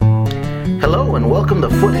Hello and welcome to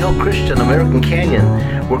Foothill Christian American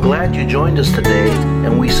Canyon. We're glad you joined us today,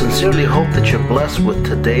 and we sincerely hope that you're blessed with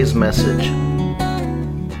today's message.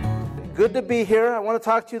 Good to be here. I want to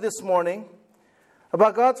talk to you this morning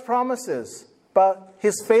about God's promises, about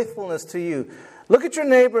His faithfulness to you. Look at your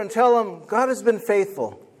neighbor and tell him, God has been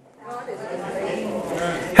faithful. God has been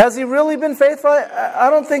faithful. Has He really been faithful? I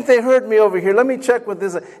don't think they heard me over here. Let me check with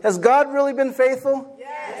this. Has God really been faithful?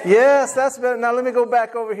 Yes. Yes, that's better. Now let me go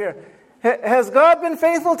back over here. Has God been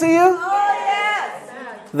faithful to you? Oh, yes.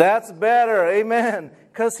 That's better. Amen.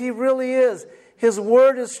 Because He really is. His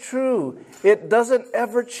word is true. It doesn't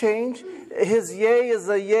ever change. His yea is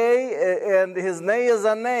a yea and His nay is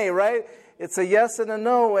a nay, right? It's a yes and a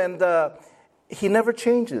no, and He never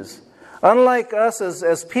changes. Unlike us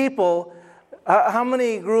as people, how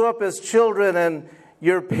many grew up as children and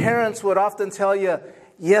your parents would often tell you,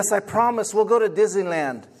 yes, I promise we'll go to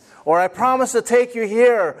Disneyland. Or I promise to take you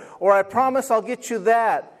here. Or I promise I'll get you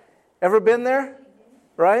that. Ever been there?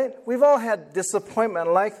 Right? We've all had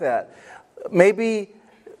disappointment like that. Maybe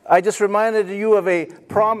I just reminded you of a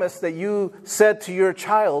promise that you said to your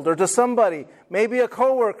child or to somebody. Maybe a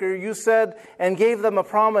coworker you said and gave them a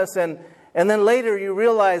promise, and then later you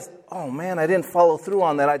realized, oh man, I didn't follow through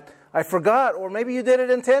on that. I forgot. Or maybe you did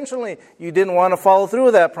it intentionally. You didn't want to follow through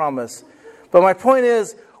with that promise. But my point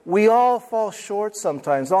is, we all fall short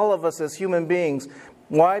sometimes, all of us as human beings.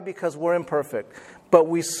 Why? Because we're imperfect. But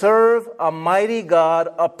we serve a mighty God,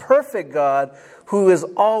 a perfect God, who is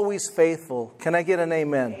always faithful. Can I get an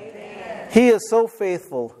amen? Amen. He is so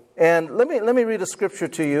faithful. And let me read a scripture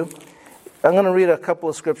to you. I'm going to read a couple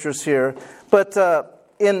of scriptures here. But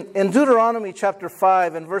in Deuteronomy chapter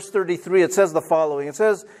 5 and verse 33, it says the following. It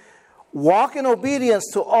says, walk in obedience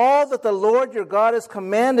to all that the Lord your God has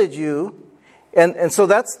commanded you. And so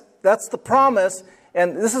that's the promise,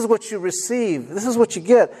 and this is what you receive. This is what you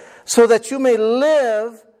get. So that you may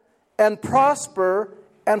live and prosper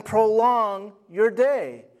and prolong your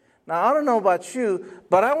day. Now, I don't know about you,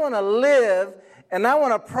 but I want to live, and I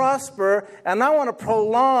want to prosper, and I want to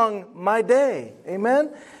prolong my day. Amen?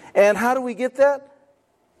 And how do we get that?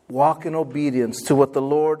 Walk in obedience to what the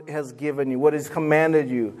Lord has given you, what He's commanded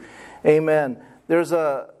you. Amen. There's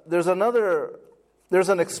an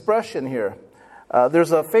expression here.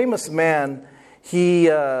 There's a famous man, he,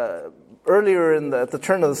 earlier at the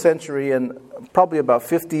turn of the century, and probably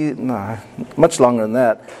about much longer than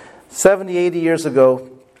that, 70, 80 years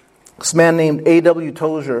ago, this man named A.W.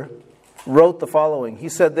 Tozer wrote the following. He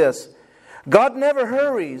said this, God never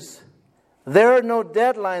hurries. There are no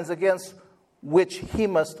deadlines against which He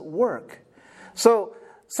must work. So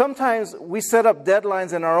sometimes we set up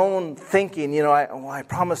deadlines in our own thinking. You know, I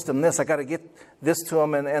promised him this, I got to get this to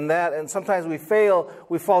him and that. And sometimes we fail,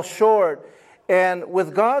 we fall short. And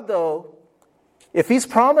with God, though, if He's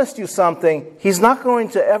promised you something, He's not going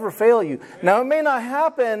to ever fail you. Now, it may not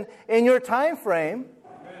happen in your time frame.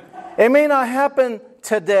 It may not happen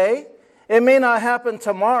today. It may not happen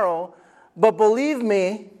tomorrow. But believe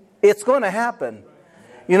me, it's going to happen.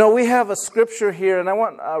 You know, we have a scripture here, and I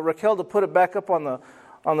want Raquel to put it back up on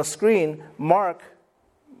the screen, Mark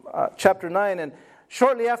chapter 9. And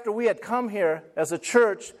shortly after we had come here as a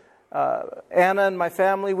church, Anna and my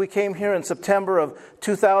family, we came here in September of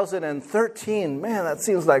 2013. Man, that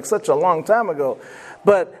seems like such a long time ago.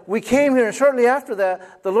 But we came here, and shortly after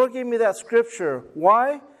that, the Lord gave me that scripture.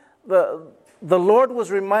 Why? The Lord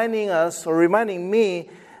was reminding us, or reminding me,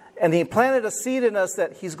 and He planted a seed in us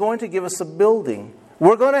that He's going to give us a building.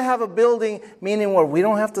 We're going to have a building, meaning where we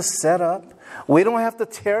don't have to set up, we don't have to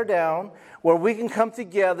tear down, where we can come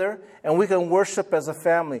together and we can worship as a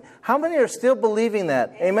family. How many are still believing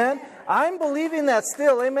that? Amen? I'm believing that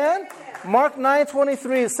still. Amen? Mark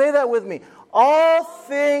 9:23. Say that with me. All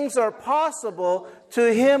things are possible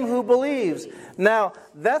to him who believes. Now,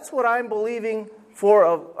 that's what I'm believing for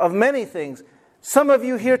of many things. Some of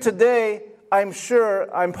you here today, I'm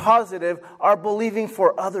sure, I'm positive, are believing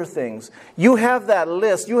for other things. You have that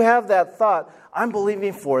list. You have that thought. I'm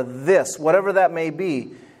believing for this, whatever that may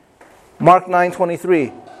be. Mark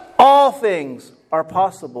 9:23. All things are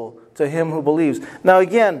possible to him who believes. Now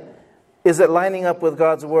again, is it lining up with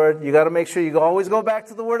God's Word? You got to make sure you always go back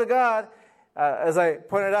to the Word of God. As I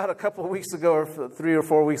pointed out a couple of weeks ago, or 3 or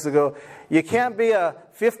 4 weeks ago, you can't be a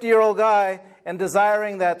 50-year-old guy and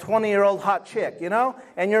desiring that 20-year-old hot chick, you know,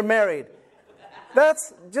 and you're married.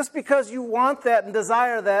 That's just because you want that and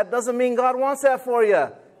desire that doesn't mean God wants that for you.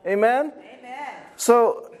 Amen? Amen.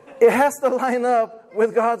 So it has to line up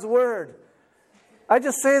with God's Word. I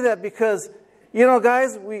just say that because, you know,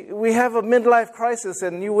 guys, we have a midlife crisis,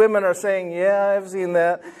 and you women are saying, yeah, I've seen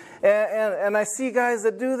that. And I see guys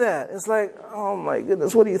that do that. It's like, oh my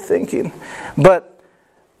goodness, what are you thinking? But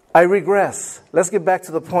I regress. Let's get back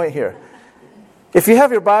to the point here. If you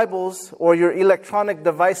have your Bibles or your electronic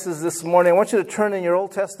devices this morning, I want you to turn in your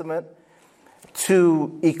Old Testament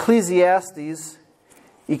to Ecclesiastes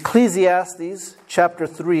chapter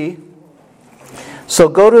 3. So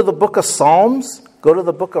go to the book of Psalms, go to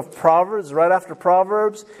the book of Proverbs, right after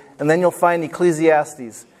Proverbs, and then you'll find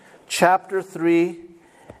Ecclesiastes chapter 3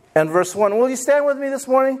 and verse 1. Will you stand with me this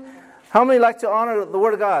morning? How many like to honor the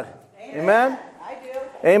Word of God? Amen? I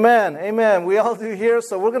do. Amen. Amen. We all do here.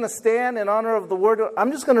 So we're going to stand in honor of the Word.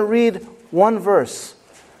 I'm just going to read one verse.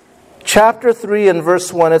 Chapter 3 and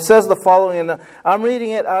verse 1. It says the following. And I'm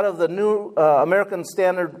reading it out of the New American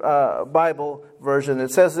Standard Bible version.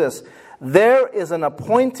 It says this. There is an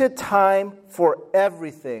appointed time for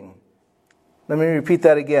everything. Let me repeat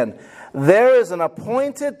that again. There is an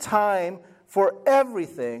appointed time for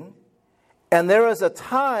everything, and there is a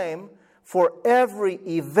time for every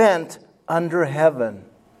event under heaven.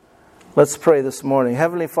 Let's pray this morning.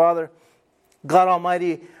 Heavenly Father, God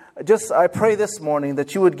Almighty, I pray this morning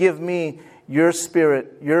that you would give me your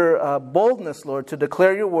spirit, your boldness, Lord, to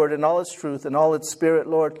declare your word in all its truth and all its spirit,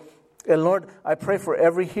 Lord. And Lord, I pray for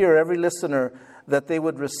every hearer, every listener, that they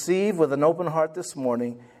would receive with an open heart this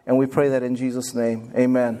morning. And we pray that in Jesus' name.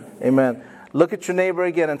 Amen. Amen. Look at your neighbor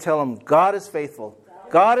again and tell him, God is faithful.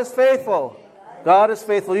 God is faithful. God is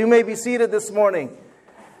faithful. You may be seated this morning.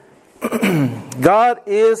 God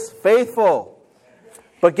is faithful.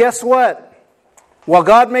 But guess what? While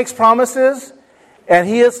God makes promises and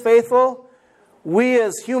He is faithful, we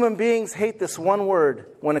as human beings hate this one word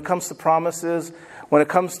when it comes to promises, when it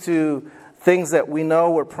comes to things that we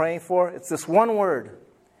know we're praying for. It's this one word.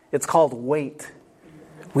 It's called wait.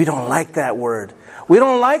 We don't like that word. We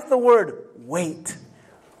don't like the word wait.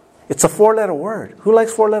 It's a 4-letter word. Who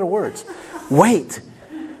likes 4-letter words? Wait.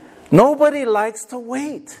 Nobody likes to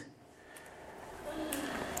wait.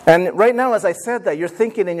 And right now, as I said that, you're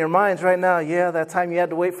thinking in your minds right now, yeah, that time you had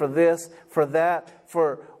to wait for this, for that,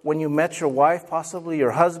 for when you met your wife, possibly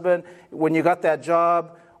your husband, when you got that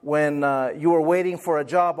job, when you were waiting for a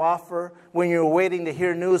job offer, when you were waiting to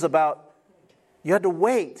hear news about, you had to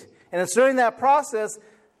wait. And it's during that process,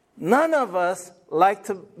 none of us like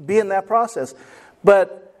to be in that process.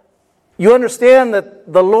 But you understand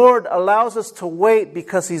that the Lord allows us to wait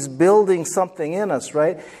because He's building something in us,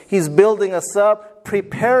 right? He's building us up,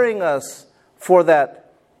 preparing us for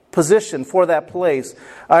that position, for that place.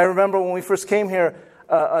 I remember when we first came here,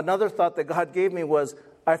 another thought that God gave me was,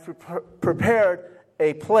 I've prepared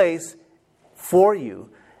a place for you.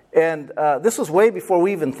 And this was way before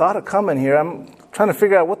we even thought of coming here. I'm trying to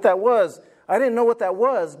figure out what that was. I didn't know what that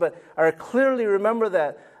was, but I clearly remember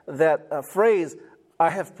that phrase, I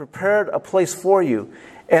have prepared a place for you.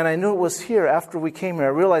 And I knew it was here. After we came here, I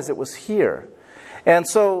realized it was here. And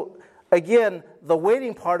so, again, the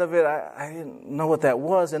waiting part of it, I didn't know what that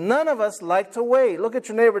was. And none of us like to wait. Look at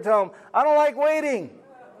your neighbor, tell him, I don't like waiting.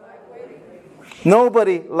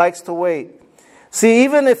 Nobody likes to wait. See,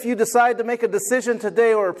 even if you decide to make a decision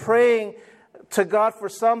today or praying to God for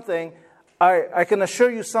something, I can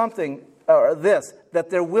assure you something, that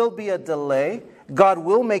there will be a delay. God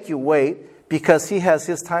will make you wait because He has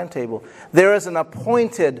His timetable. There is an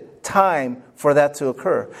appointed time for that to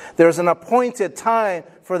occur. There is an appointed time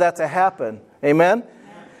for that to happen. Amen?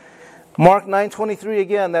 Mark 9:23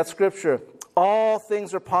 again, that scripture. All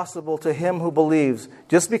things are possible to him who believes.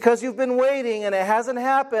 Just because you've been waiting and it hasn't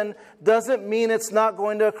happened doesn't mean it's not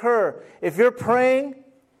going to occur. If you're praying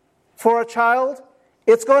for a child,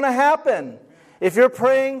 it's going to happen. If you're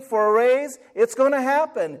praying for a raise, it's going to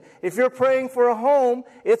happen. If you're praying for a home,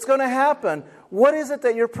 it's going to happen. What is it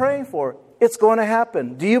that you're praying for? It's going to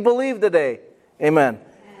happen. Do you believe today? Amen.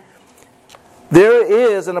 There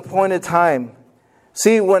is an appointed time.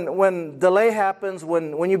 See, when delay happens,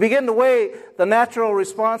 when you begin to wait, the natural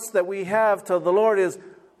response that we have to the Lord is,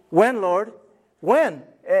 when, Lord? When?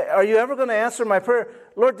 Are you ever going to answer my prayer?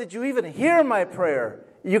 Lord, did you even hear my prayer?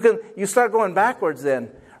 You start going backwards then.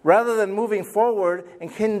 Rather than moving forward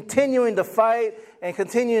and continuing to fight and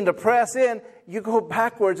continuing to press in, you go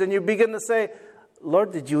backwards and you begin to say,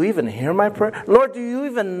 Lord, did you even hear my prayer? Lord, do you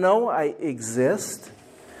even know I exist?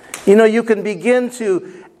 You know, you can begin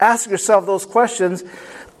to ask yourself those questions.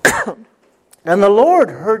 And the Lord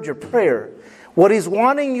heard your prayer. What He's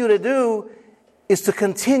wanting you to do is to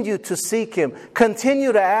continue to seek Him.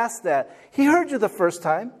 Continue to ask that. He heard you the first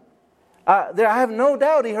time. I have no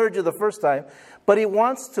doubt He heard you the first time. But He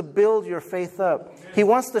wants to build your faith up. He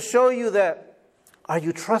wants to show you that, are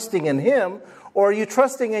you trusting in Him Or are you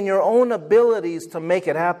trusting in your own abilities to make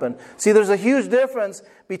it happen? See, there's a huge difference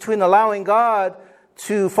between allowing God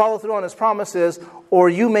to follow through on His promises or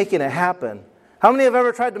you making it happen. How many have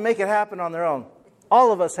ever tried to make it happen on their own?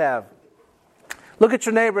 All of us have. Look at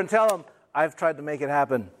your neighbor and tell him, I've tried to make it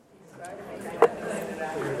happen.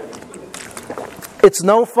 It's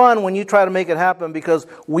no fun when you try to make it happen because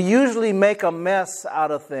we usually make a mess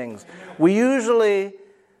out of things. We usually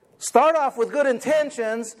start off with good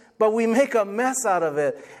intentions, but we make a mess out of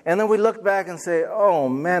it. And then we look back and say, oh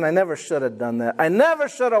man, I never should have done that. I never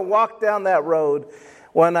should have walked down that road.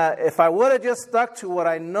 If I would have just stuck to what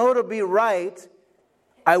I know to be right,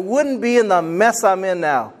 I wouldn't be in the mess I'm in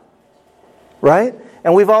now. Right?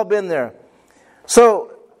 And we've all been there.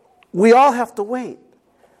 So we all have to wait.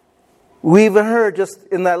 We even heard just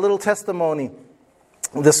in that little testimony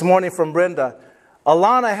this morning from Brenda,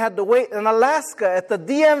 Alana had to wait in Alaska at the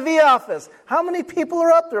DMV office. How many people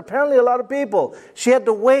are up there? Apparently a lot of people. She had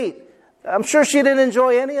to wait. I'm sure she didn't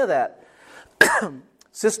enjoy any of that.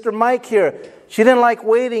 Sister Mike here, she didn't like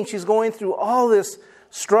waiting. She's going through all this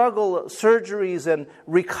struggle, surgeries and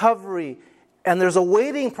recovery. And there's a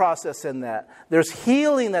waiting process in that. There's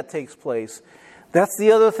healing that takes place. That's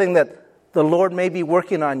the other thing that the Lord may be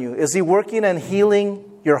working on you. Is He working and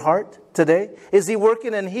healing your heart today? Is He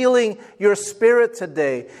working and healing your spirit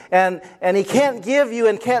today? And He can't give you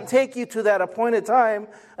and can't take you to that appointed time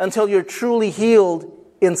until you're truly healed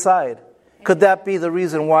inside. Could that be the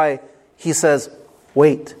reason why He says,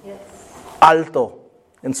 wait? Yes. Alto.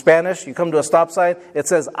 In Spanish, you come to a stop sign, it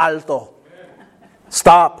says alto.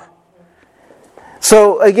 Stop.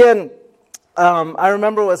 So again, I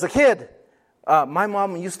remember as a kid, my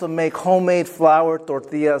mom used to make homemade flour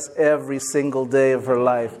tortillas every single day of her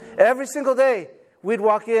life. Every single day. We'd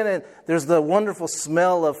walk in and there's the wonderful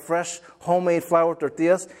smell of fresh homemade flour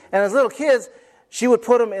tortillas. And as little kids, she would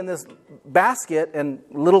put them in this basket and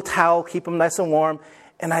little towel, keep them nice and warm.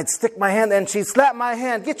 And I'd stick my hand and she'd slap my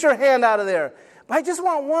hand. Get your hand out of there. But I just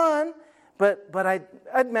want one. But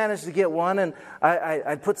I'd manage to get one, and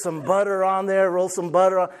I'd put some butter on there, roll some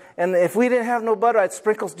butter on. And if we didn't have no butter, I'd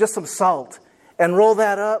sprinkle just some salt and roll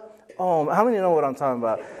that up. Oh, how many know what I'm talking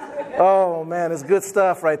about? Oh, man, it's good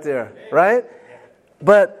stuff right there, right?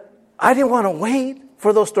 But I didn't want to wait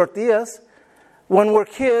for those tortillas. When we're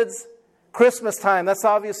kids, Christmas time, that's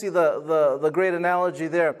obviously the great analogy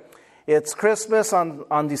there. It's Christmas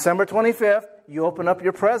on December 25th. You open up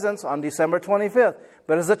your presents on December 25th.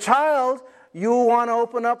 But as a child, you want to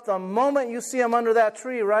open up the moment you see them under that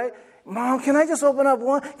tree, right? Mom, can I just open up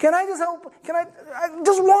one? Can I just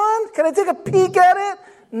just one? Can I take a peek at it?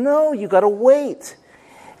 No, you got to wait.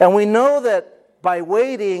 And we know that by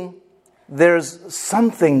waiting, there's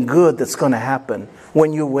something good that's going to happen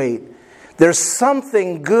when you wait. There's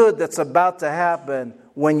something good that's about to happen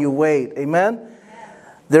when you wait. Amen?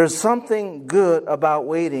 There's something good about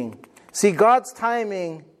waiting. See, God's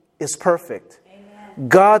timing is perfect. Amen.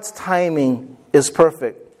 God's timing is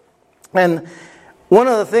perfect. And one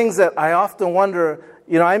of the things that I often wonder,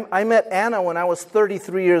 I met Anna when I was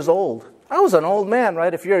 33 years old. I was an old man,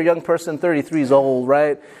 right? If you're a young person, 33 is old,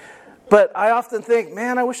 right? But I often think,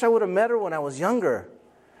 man, I wish I would have met her when I was younger.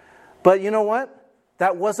 But you know what?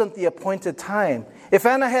 That wasn't the appointed time. If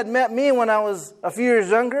Anna had met me when I was a few years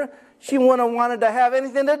younger, she wouldn't have wanted to have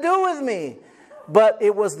anything to do with me. But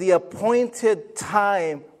it was the appointed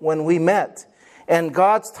time when we met. And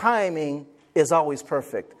God's timing is always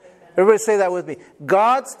perfect. Everybody say that with me.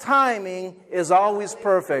 God's timing is always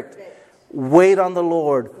perfect. Wait on the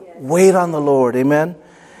Lord. Wait on the Lord. Amen?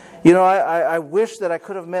 I wish that I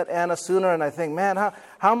could have met Anna sooner. And I think, man,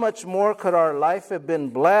 how much more could our life have been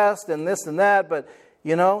blessed and this and that? But,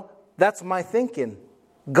 that's my thinking.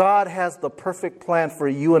 God has the perfect plan for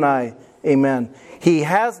you and I. Amen. He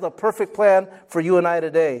has the perfect plan for you and I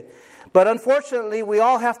today. But unfortunately, we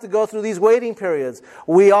all have to go through these waiting periods.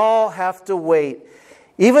 We all have to wait.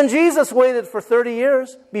 Even Jesus waited for 30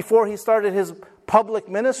 years before He started His public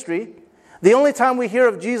ministry. The only time we hear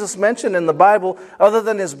of Jesus mentioned in the Bible, other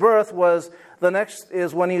than His birth, was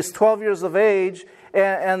when He was 12 years of age,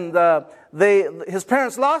 and His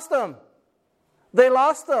parents lost Him. They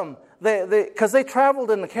lost Him. Because they traveled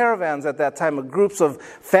in the caravans at that time, groups of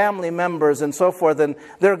family members and so forth, and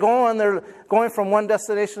they're going from one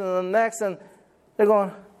destination to the next, and they're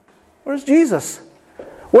going, where's Jesus?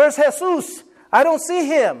 Where's Jesus? I don't see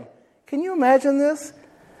Him. Can you imagine this?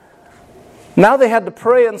 Now they had to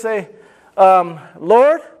pray and say,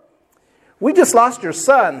 Lord, we just lost your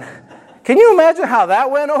son. Can you imagine how that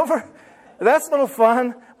went over? That's no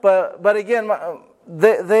fun. But again,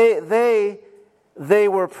 they they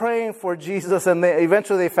were praying for Jesus, and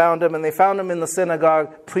eventually they found him, and they found him in the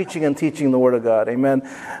synagogue preaching and teaching the Word of God. Amen.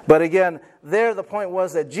 But again, there the point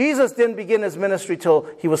was that Jesus didn't begin his ministry till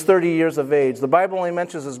he was 30 years of age. The Bible only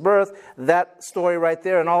mentions his birth, that story right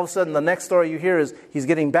there, and all of a sudden the next story you hear is he's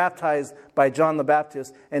getting baptized by John the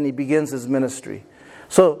Baptist, and he begins his ministry.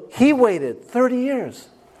 So he waited 30 years.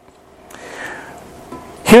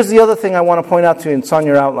 Here's the other thing I want to point out to you, and it's on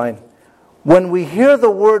your outline. When we hear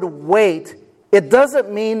the word wait, it doesn't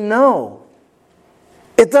mean no.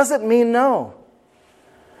 It doesn't mean no.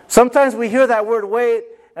 Sometimes we hear that word wait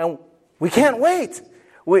and we can't wait.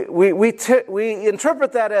 We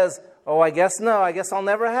interpret that as, oh, I guess no. I guess I'll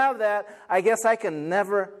never have that. I guess I can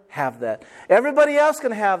never have that. Everybody else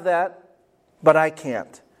can have that, but I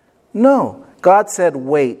can't. No. God said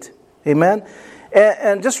wait. Amen?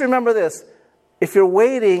 And just remember this. If you're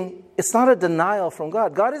waiting, it's not a denial from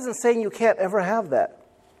God. God isn't saying you can't ever have that.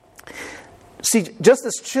 See, just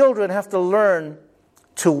as children have to learn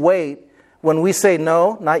to wait, when we say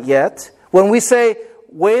no, not yet. When we say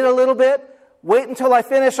wait a little bit, wait until I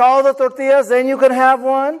finish all the tortillas, then you can have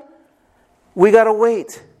one. We got to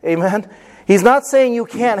wait. Amen. He's not saying you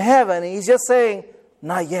can't have any. He's just saying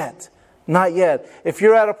not yet. Not yet. If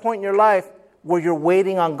you're at a point in your life where you're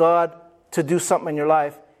waiting on God to do something in your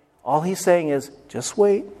life, all he's saying is just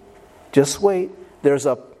wait. Just wait. There's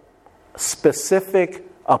a specific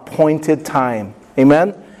appointed time.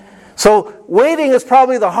 Amen? So waiting is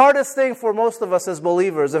probably the hardest thing for most of us as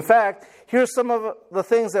believers. In fact, here's some of the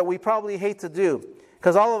things that we probably hate to do,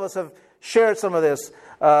 because all of us have shared some of this.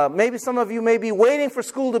 Maybe some of you may be waiting for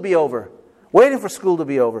school to be over. Waiting for school to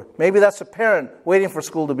be over. Maybe that's a parent waiting for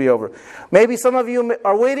school to be over. Maybe some of you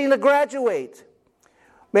are waiting to graduate.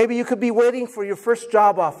 Maybe you could be waiting for your first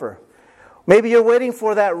job offer. Maybe you're waiting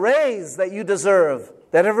for that raise that you deserve,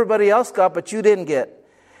 that everybody else got but you didn't get.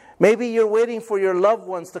 Maybe you're waiting for your loved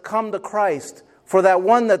ones to come to Christ, for that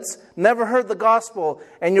one that's never heard the gospel,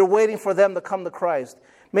 and you're waiting for them to come to Christ.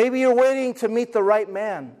 Maybe you're waiting to meet the right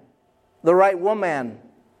man, the right woman.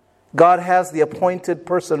 God has the appointed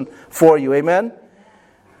person for you. Amen?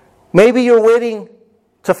 Maybe you're waiting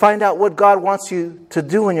to find out what God wants you to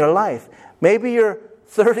do in your life. Maybe you're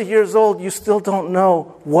 30 years old, you still don't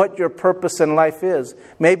know what your purpose in life is.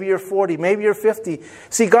 Maybe you're 40, maybe you're 50.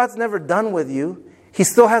 See, God's never done with you. He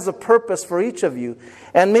still has a purpose for each of you.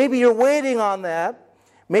 And maybe you're waiting on that.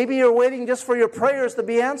 Maybe you're waiting just for your prayers to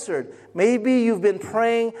be answered. Maybe you've been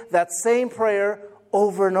praying that same prayer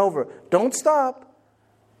over and over. Don't stop.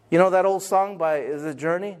 You know that old song by Is It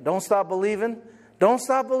Journey? Don't stop believing. Don't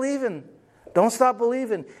stop believing. Don't stop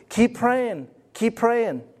believing. Keep praying. Keep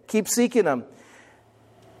praying. Keep seeking Him.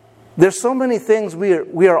 There's so many things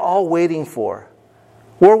we are all waiting for.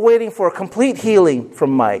 We're waiting for complete healing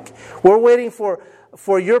from Mike. We're waiting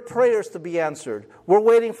for your prayers to be answered. We're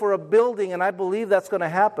waiting for a building, and I believe that's going to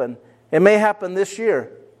happen. It may happen this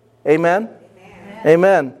year. Amen? Amen.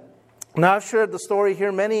 Amen. Now, I've shared the story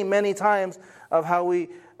here many, many times of how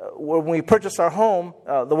when we purchased our home,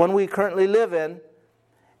 the one we currently live in,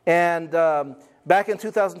 and back in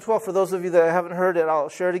 2012, for those of you that haven't heard it, I'll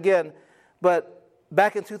share it again. But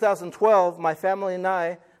back in 2012, my family and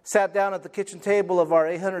I sat down at the kitchen table of our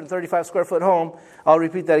 835 square foot home. I'll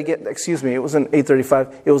repeat that again. Excuse me, it wasn't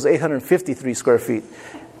 835. It was 853 square feet.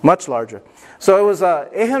 Much larger. So it was a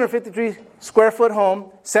 853 square foot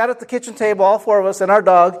home. Sat at the kitchen table, all four of us, and our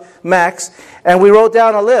dog, Max. And we wrote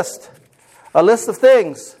down a list of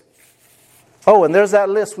things. Oh, and there's that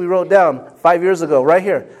list we wrote down 5 years ago, right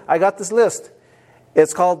here. I got this list.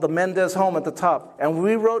 It's called the Mendez home at the top. And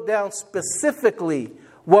we wrote down specifically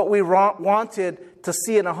what we wanted to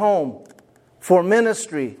see in a home for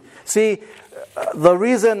ministry. See, the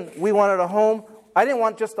reason we wanted a home, I didn't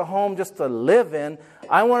want just a home just to live in.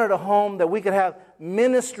 I wanted a home that we could have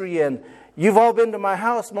ministry in. You've all been to my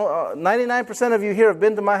house. 99% of you here have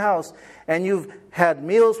been to my house. And you've had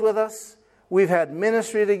meals with us. We've had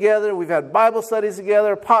ministry together. We've had Bible studies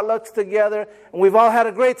together, potlucks together. And we've all had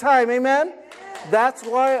a great time. Amen? That's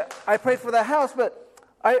why I prayed for that house. But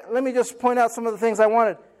let me just point out some of the things I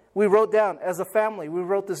wanted. We wrote down, as a family, we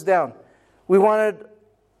wrote this down. We wanted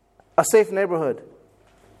a safe neighborhood.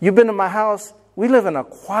 You've been to my house. We live in a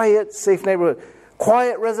quiet, safe neighborhood.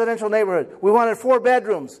 Quiet residential neighborhood. We wanted 4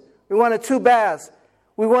 bedrooms. We wanted 2 baths.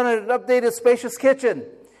 We wanted an updated, spacious kitchen.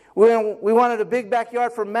 We wanted a big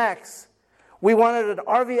backyard for Max. We wanted an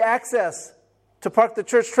RV access to park the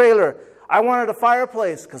church trailer. I wanted a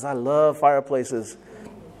fireplace, because I love fireplaces.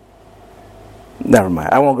 Never mind,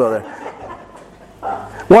 I won't go there.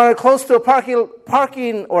 Wanted close to a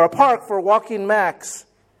parking or a park for walking Max.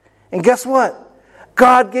 And guess what?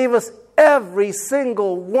 God gave us Every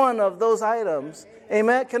single one of those items.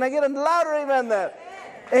 Amen. Can I get a louder amen then?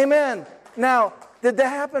 Amen. Now, did that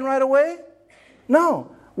happen right away?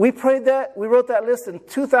 No. We prayed that. We wrote that list in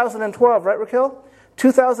 2012, right, Raquel?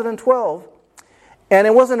 2012. And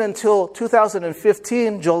it wasn't until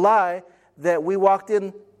 2015, July, that we walked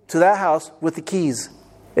into that house with the keys.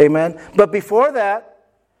 Amen. But before that,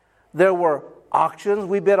 there were auctions.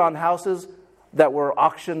 We bid on houses that were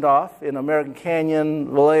auctioned off in American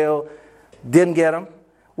Canyon, Vallejo. Didn't get them.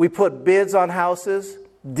 We put bids on houses.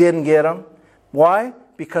 Didn't get them. Why?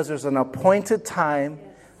 Because there's an appointed time.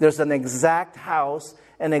 There's an exact house,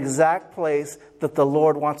 an exact place that the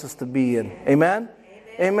Lord wants us to be in. Amen?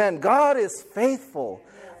 Amen. God is faithful.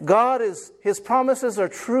 His promises are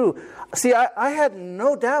true. See, I had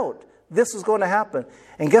no doubt this was going to happen.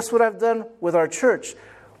 And guess what I've done with our church?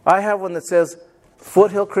 I have one that says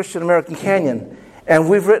Foothill Christian American Canyon. And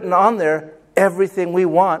we've written on there everything we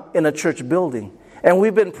want in a church building. And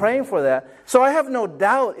we've been praying for that. So I have no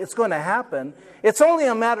doubt it's going to happen. It's only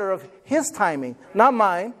a matter of His timing, not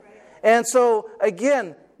mine. And so,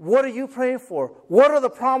 again, what are you praying for? What are the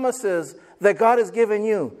promises that God has given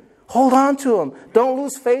you? Hold on to them. Don't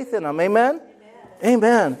lose faith in them. Amen?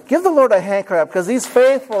 Amen. Give the Lord a hand clap because He's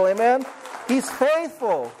faithful. Amen? He's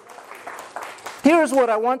faithful. Here's what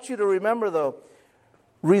I want you to remember, though.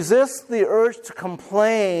 Resist the urge to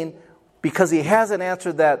complain because He hasn't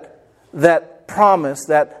answered that promise,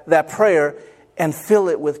 that prayer, and fill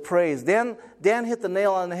it with praise. Dan hit the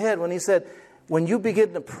nail on the head when he said, when you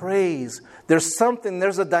begin to praise, there's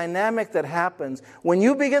a dynamic that happens. When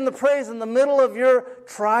you begin to praise in the middle of your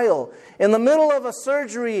trial, in the middle of a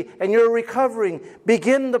surgery and you're recovering,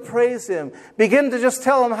 begin to praise Him. Begin to just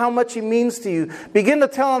tell Him how much He means to you. Begin to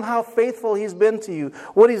tell Him how faithful He's been to you,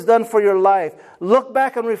 what He's done for your life. Look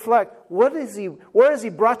back and reflect. Where has He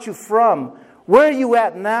brought you from? Where are you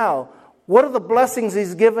at now? What are the blessings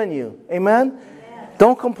He's given you? Amen?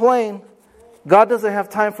 Don't complain. God doesn't have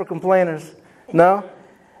time for complainers. No?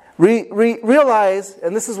 Realize,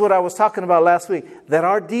 and this is what I was talking about last week, that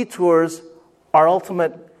our detours are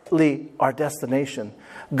ultimately our destination.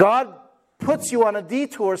 God puts you on a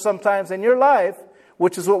detour sometimes in your life,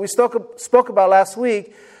 which is what we spoke about last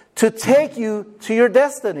week, to take you to your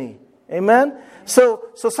destiny. Amen? So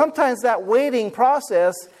sometimes that waiting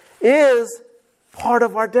process is part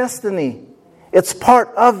of our destiny. It's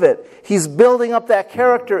part of it. He's building up that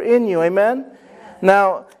character in you. Amen?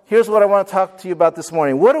 Now, here's what I want to talk to you about this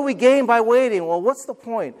morning. What do we gain by waiting? Well, what's the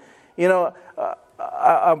point? You know,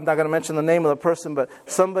 I'm not going to mention the name of the person, but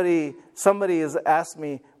somebody has asked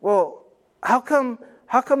me, well, how come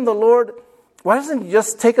the Lord, why doesn't He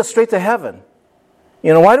just take us straight to heaven?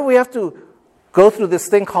 You know, why do we have to go through this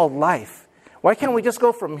thing called life? Why can't we just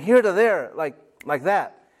go from here to there like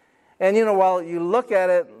that? And, you know, while you look at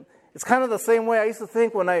it, it's kind of the same way I used to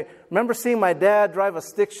think when I remember seeing my dad drive a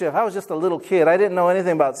stick shift. I was just a little kid. I didn't know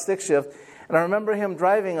anything about stick shift. And I remember him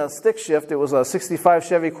driving a stick shift. It was a 65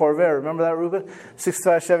 Chevy Corvair. Remember that, Ruben?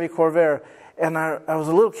 65 Chevy Corvair. And I was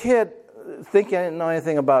a little kid thinking I didn't know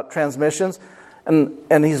anything about transmissions.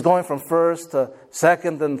 And he's going from first to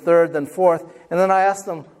second, then third, then fourth. And then I asked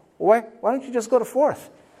him, why don't you just go to fourth?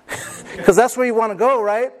 Because that's where you want to go,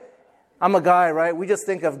 right? I'm a guy, right? We just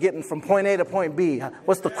think of getting from point A to point B.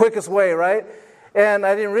 What's the quickest way, right? And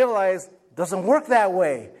I didn't realize it doesn't work that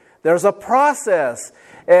way. There's a process.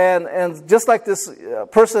 And just like this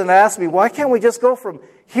person asked me, why can't we just go from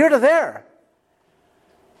here to there?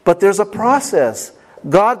 But there's a process.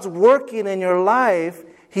 God's working in your life.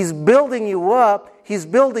 He's building you up. He's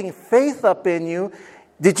building faith up in you.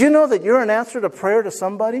 Did you know that you're an answer to prayer to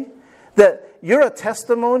somebody? That you're a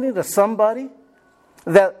testimony to somebody?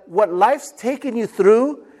 That what life's taken you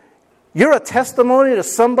through, you're a testimony to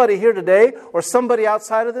somebody here today or somebody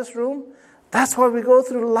outside of this room. That's why we go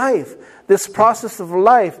through life, this process of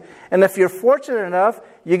life. And if you're fortunate enough,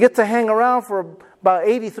 you get to hang around for about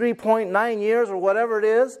 83.9 years or whatever it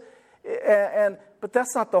is. But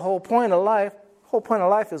that's not the whole point of life. The whole point of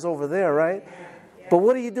life is over there, right? But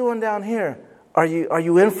what are you doing down here? Are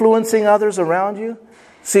you influencing others around you?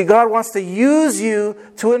 See, God wants to use you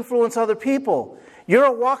to influence other people. You're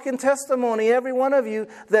a walking testimony, every one of you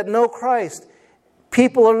that know Christ.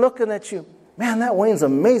 People are looking at you. Man, that Wayne's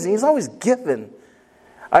amazing. He's always giving.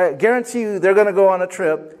 I guarantee you they're going to go on a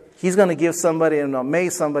trip. He's going to give somebody and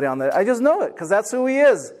amaze somebody on that. I just know it because that's who he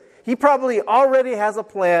is. He probably already has a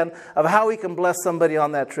plan of how he can bless somebody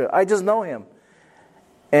on that trip. I just know him.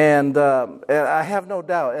 And I have no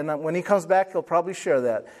doubt. And when he comes back, he'll probably share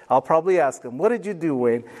that. I'll probably ask him, what did you do,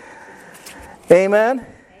 Wayne? Amen?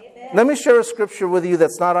 Let me share a scripture with you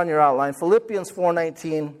that's not on your outline. Philippians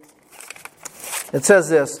 4:19. It says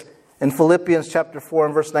this, in Philippians chapter 4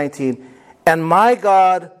 and verse 19. And my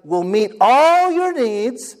God will meet all your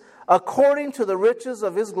needs according to the riches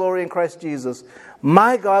of His glory in Christ Jesus.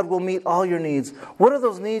 My God will meet all your needs. What are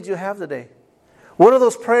those needs you have today? What are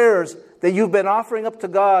those prayers that you've been offering up to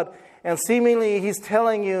God, and seemingly He's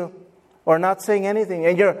telling you or not saying anything,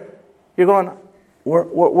 and you're going,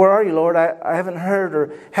 where are you, Lord? I haven't heard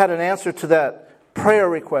or had an answer to that prayer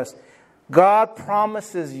request. God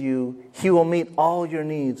promises you He will meet all your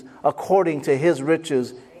needs according to His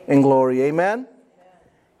riches in glory. Amen?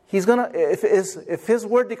 He's gonna, if His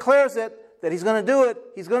word declares it, that He's going to do it,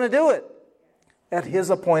 He's going to do it at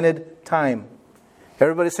His appointed time.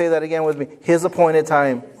 Everybody say that again with me. His appointed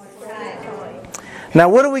time. Now,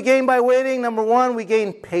 what do we gain by waiting? Number one, we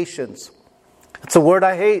gain patience. It's a word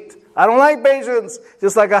I hate. I don't like patience,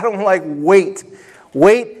 just like I don't like wait.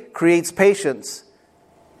 Wait creates patience.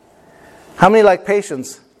 How many like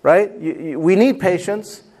patience, right? We need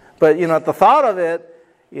patience, but, at the thought of it,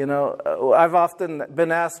 I've often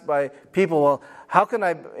been asked by people, well, how can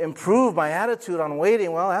I improve my attitude on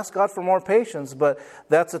waiting? Well, ask God for more patience, but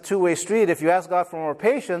that's a two-way street. If you ask God for more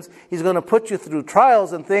patience, He's going to put you through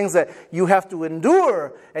trials and things that you have to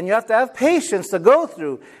endure, and you have to have patience to go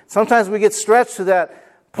through. Sometimes we get stretched to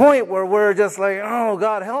that point where we're just like, oh,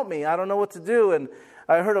 God, help me. I don't know what to do. And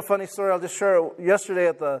I heard a funny story. I'll just share it. Yesterday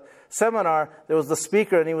at the seminar, there was the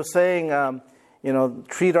speaker, and he was saying,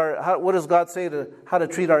 what does God say how to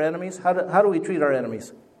treat our enemies? How do we treat our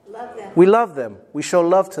enemies? Love them. We love them. We show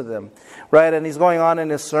love to them, right? And he's going on in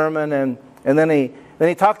his sermon, and then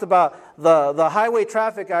he talked about the highway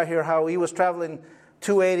traffic out here, how he was traveling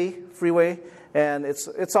 280 freeway, and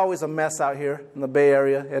it's always a mess out here in the Bay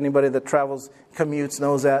Area. Anybody that travels, commutes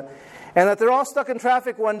knows that. And that they're all stuck in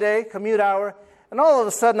traffic one day, commute hour, and all of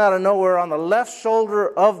a sudden out of nowhere on the left shoulder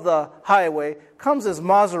of the highway comes this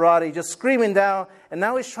Maserati just screaming down, and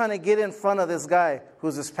now he's trying to get in front of this guy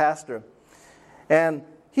who's his pastor. And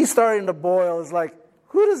he's starting to boil. It's like,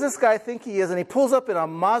 who does this guy think he is? And he pulls up in a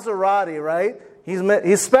Maserati, right?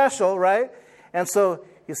 He's special, right? And so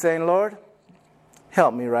he's saying, Lord,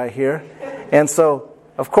 help me right here. And so,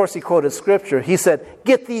 of course, he quoted scripture. He said,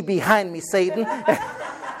 get thee behind me, Satan.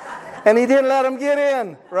 And he didn't let him get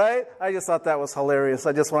in, right? I just thought that was hilarious.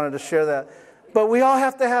 I just wanted to share that. But we all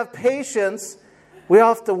have to have patience. We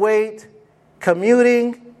all have to wait.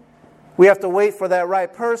 Commuting. We have to wait for that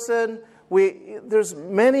right person. There's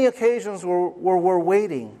many occasions where we're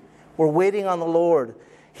waiting. We're waiting on the Lord.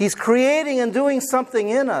 He's creating and doing something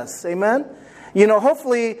in us. Amen?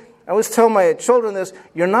 Hopefully, I always tell my children this,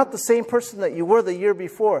 you're not the same person that you were the year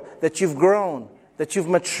before, that you've grown, that you've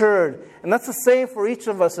matured. And that's the same for each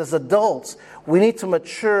of us as adults. We need to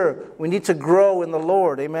mature. We need to grow in the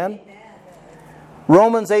Lord. Amen?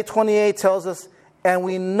 Romans 8:28 tells us, and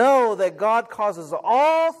we know that God causes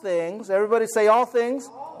all things, everybody say all things,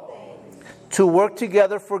 to work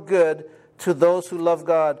together for good to those who love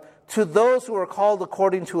God, to those who are called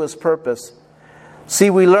according to His purpose.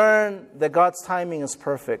 See, we learn that God's timing is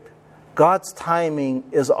perfect. God's timing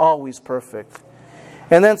is always perfect.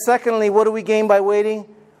 And then secondly, what do we gain by waiting?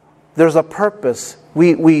 There's a purpose.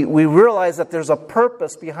 We realize that there's a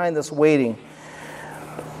purpose behind this waiting.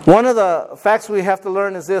 One of the facts we have to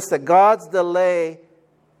learn is this, that God's delay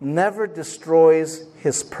never destroys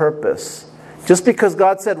His purpose. Just because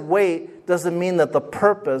God said wait doesn't mean that the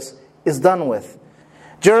purpose is done with.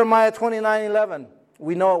 Jeremiah 29:11,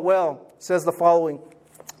 we know it well, says the following,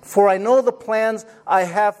 for I know the plans I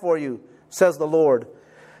have for you, says the Lord,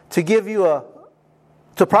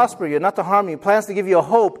 to prosper you, not to harm you, plans to give you a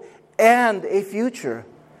hope and a future.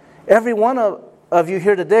 Every one of you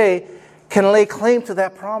here today can lay claim to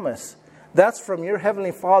that promise. That's from your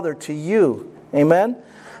Heavenly Father to you. Amen?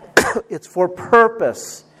 It's for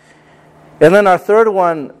purpose. And then our third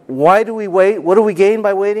one, why do we wait? What do we gain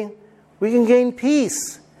by waiting? We can gain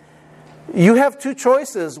peace. You have two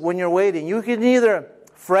choices when you're waiting. You can either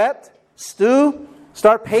fret, stew,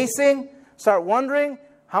 start pacing, start wondering,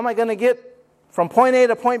 how am I going to get from point A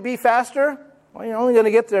to point B faster? Well, you're only going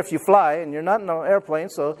to get there if you fly, and you're not in an airplane,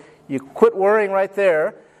 so you quit worrying right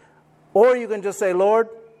there. Or you can just say, Lord,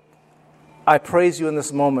 I praise you in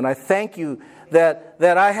this moment. I thank you that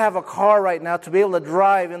I have a car right now to be able to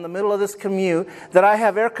drive in the middle of this commute, that I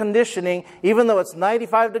have air conditioning, even though it's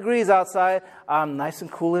 95 degrees outside, I'm nice and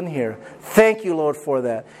cool in here. Thank you, Lord, for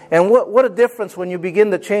that. And what a difference when you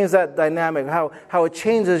begin to change that dynamic, how it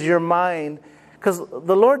changes your mind. Because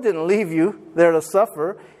the Lord didn't leave you there to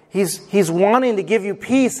suffer. He's wanting to give you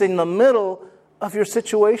peace in the middle of your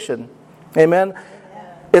situation. Amen?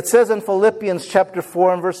 It says in Philippians chapter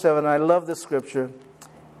 4 and verse 7, I love this scripture,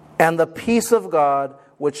 and the peace of God,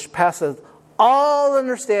 which passeth all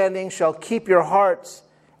understanding shall keep your hearts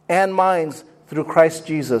and minds through Christ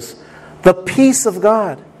Jesus. The peace of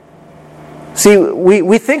God. See,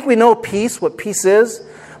 we think we know peace, what peace is,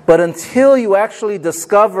 but until you actually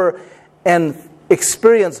discover and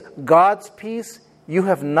experience God's peace, you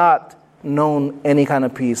have not known any kind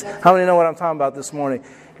of peace. How many know what I'm talking about this morning?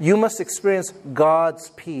 You must experience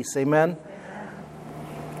God's peace. Amen?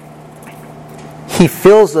 He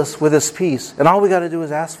fills us with His peace. And all we got to do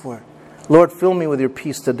is ask for it. Lord, fill me with your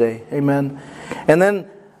peace today. Amen? And then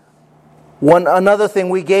another thing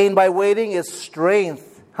we gain by waiting is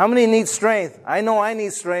strength. How many need strength? I know I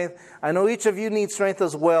need strength. I know each of you need strength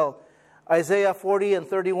as well. Isaiah 40 and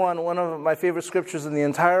 31, one of my favorite scriptures in the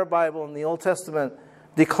entire Bible, in the Old Testament,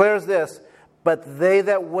 declares this: "But they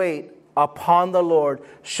that wait upon the Lord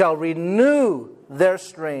shall renew their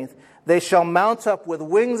strength. They shall mount up with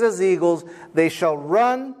wings as eagles. They shall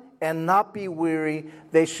run and not be weary.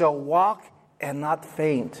 They shall walk and not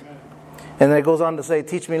faint." And then it goes on to say,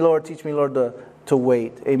 teach me, Lord, to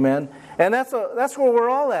wait. Amen. And that's where we're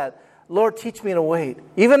all at. Lord, teach me to wait.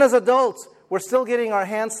 Even as adults, we're still getting our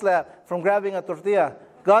hand slapped from grabbing a tortilla.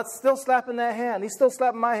 God's still slapping that hand. He's still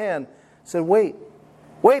slapping my hand. He said, wait.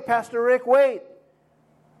 Wait, Pastor Rick, wait.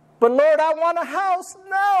 But Lord, I want a house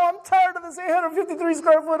now. I'm tired of this 853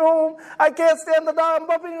 square foot home. I can't stand the dog. I'm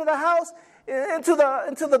bumping into the house, into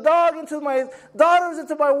the dog, into my daughters,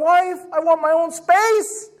 into my wife. I want my own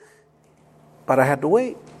space. But I had to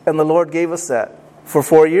wait. And the Lord gave us that. For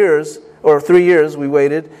 4 years, or 3 years, we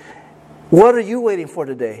waited. What are you waiting for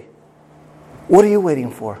today? What are you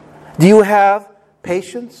waiting for? Do you have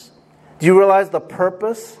patience? Do you realize the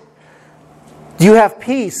purpose? Do you have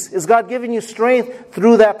peace? Is God giving you strength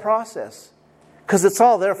through that process? Because it's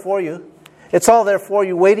all there for you. It's all there for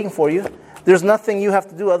you, waiting for you. There's nothing you have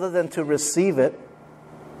to do other than to receive it.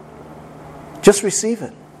 Just receive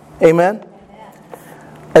it. Amen?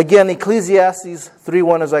 Again, Ecclesiastes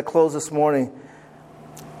 3:1 as I close this morning.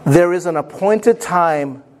 There is an appointed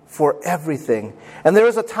time for everything. And there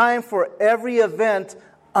is a time for every event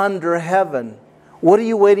under heaven. What are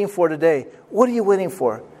you waiting for today? What are you waiting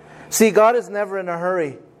for? See, God is never in a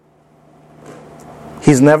hurry.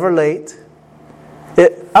 He's never late.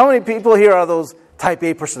 How many people here are those type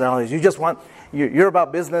A personalities? You just want, you're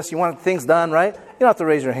about business, you want things done, right? You don't have to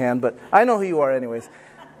raise your hand, but I know who you are anyways.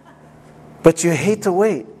 But you hate to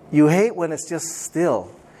wait. You hate when it's just still.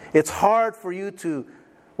 It's hard for you to,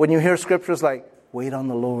 when you hear scriptures like, wait on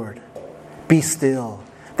the Lord, be still.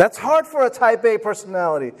 That's hard for a type A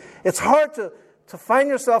personality. It's hard to find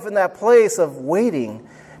yourself in that place of waiting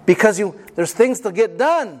because there's things to get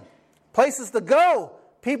done, places to go,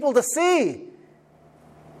 people to see.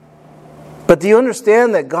 But do you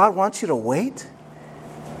understand that God wants you to wait?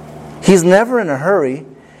 He's never in a hurry.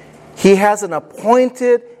 He has an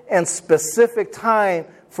appointed and specific time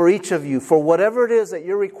for each of you, for whatever it is that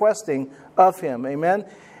you're requesting of Him. Amen?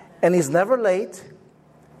 And He's never late,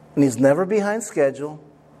 and He's never behind schedule.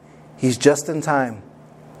 He's just in time.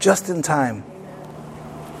 Just in time.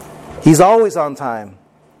 He's always on time.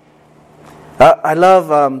 I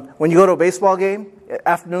love when you go to a baseball game,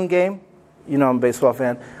 afternoon game. You know I'm a baseball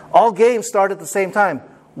fan. All games start at the same time,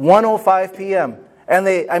 1:05 p.m.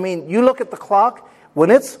 And you look at the clock.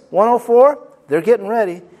 When it's 1:04, they're getting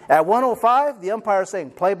ready. At 1:05, the umpire's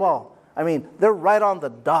saying, play ball. They're right on the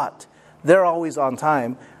dot. They're always on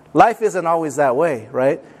time. Life isn't always that way,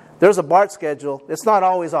 right? There's a BART schedule. It's not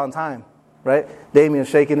always on time, right? Damien's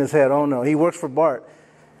shaking his head. Oh, no, he works for BART.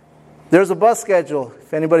 There's a bus schedule.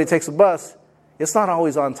 If anybody takes a bus, it's not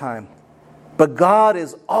always on time. But God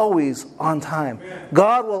is always on time.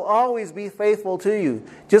 God will always be faithful to you.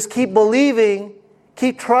 Just keep believing,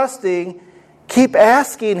 keep trusting, keep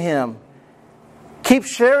asking Him. Keep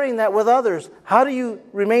sharing that with others. How do you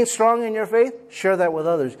remain strong in your faith? Share that with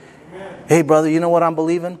others. Amen. Hey, brother, you know what I'm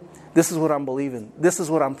believing? This is what I'm believing. This is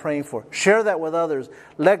what I'm praying for. Share that with others.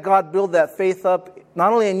 Let God build that faith up,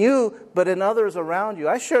 not only in you, but in others around you.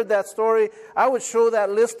 I shared that story. I would show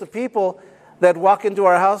that list to people that walk into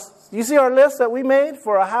our house. You see our list that we made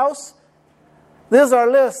for a house? This is our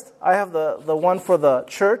list. I have the one for the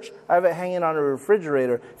church. I have it hanging on a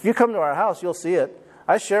refrigerator. If you come to our house, you'll see it.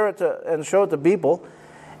 I share it and show it to people,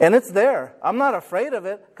 and it's there. I'm not afraid of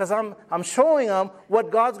it because I'm showing them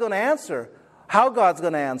what God's going to answer, how God's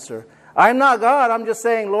going to answer. I'm not God. I'm just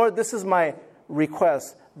saying, Lord, this is my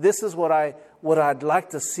request. This is what I'd like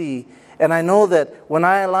to see, and I know that when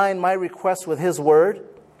I align my request with His Word,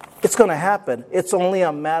 it's going to happen. It's only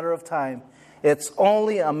a matter of time. It's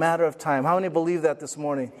only a matter of time. How many believe that this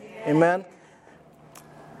morning? Yeah. Amen.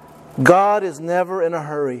 God is never in a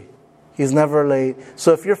hurry. He's never late.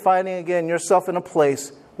 So if you're finding again yourself in a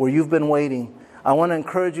place where you've been waiting. I want to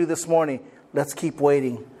encourage you this morning, let's keep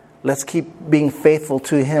waiting. Let's keep being faithful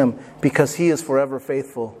to Him because He is forever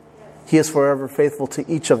faithful. He is forever faithful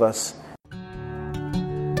to each of us.